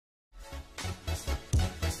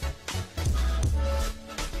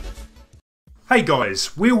Hey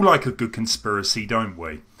guys, we all like a good conspiracy, don't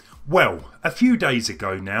we? Well, a few days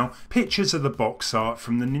ago now, pictures of the box art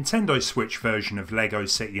from the Nintendo Switch version of LEGO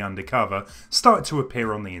City Undercover started to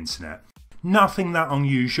appear on the internet. Nothing that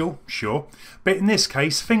unusual, sure, but in this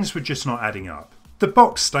case things were just not adding up. The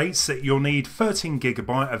box states that you'll need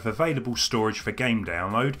 13GB of available storage for game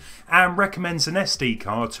download and recommends an SD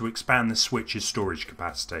card to expand the Switch's storage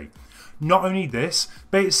capacity. Not only this,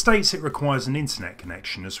 but it states it requires an internet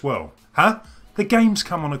connection as well. Huh? The games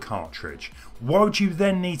come on a cartridge. Why would you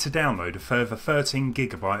then need to download a further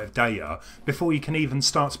 13GB of data before you can even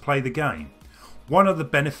start to play the game? One of the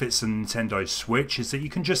benefits of the Nintendo Switch is that you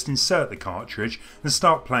can just insert the cartridge and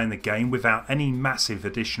start playing the game without any massive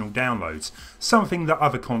additional downloads, something that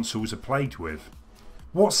other consoles are plagued with.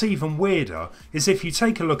 What's even weirder is if you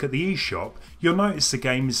take a look at the eShop, you'll notice the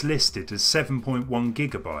game is listed as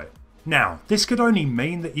 7.1GB. Now, this could only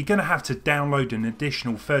mean that you're going to have to download an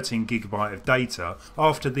additional 13GB of data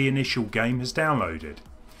after the initial game has downloaded.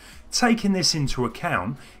 Taking this into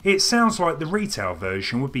account, it sounds like the retail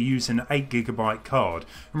version would be using an 8GB card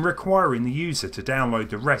and requiring the user to download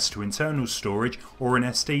the rest to internal storage or an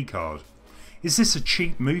SD card. Is this a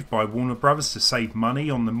cheap move by Warner Bros. To save money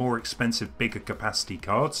on the more expensive bigger capacity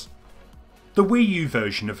cards? The Wii U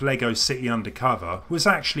version of LEGO City Undercover was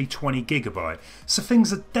actually 20GB, so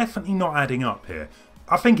things are definitely not adding up here.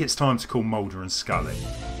 I think it's time to call Mulder and Scully.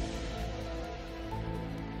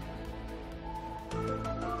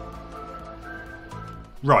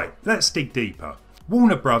 Right, let's dig deeper.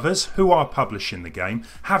 Warner Bros., who are publishing the game,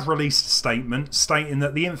 have released a statement stating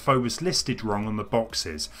that the info was listed wrong on the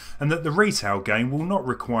boxes and that the retail game will not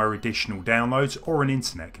require additional downloads or an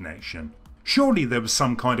internet connection. Surely there was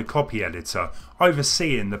some kind of copy editor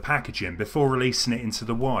overseeing the packaging before releasing it into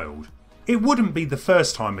the wild. It wouldn't be the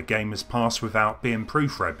first time a game has passed without being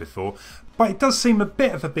proofread before, but it does seem a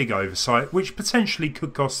bit of a big oversight which potentially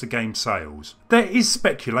could cost the game sales. There is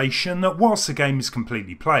speculation that whilst the game is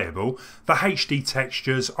completely playable, the HD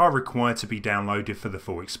textures are required to be downloaded for the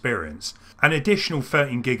full experience. An additional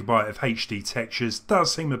 13GB of HD textures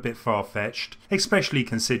does seem a bit far-fetched, especially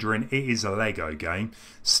considering it is a LEGO game.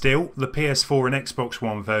 Still, the PS4 and Xbox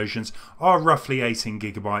One versions are roughly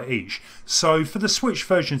 18GB each, so for the Switch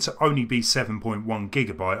version to only be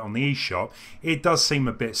 7.1GB on the eShop, it does seem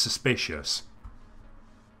a bit suspicious.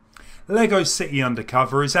 LEGO City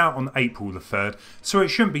Undercover is out on April the 3rd, so it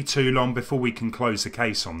shouldn't be too long before we can close the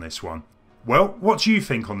case on this one. Well, what do you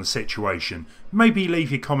think on the situation? Maybe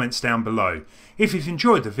leave your comments down below. If you've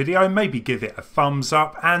enjoyed the video, maybe give it a thumbs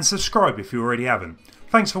up and subscribe if you already haven't.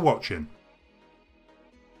 Thanks for watching.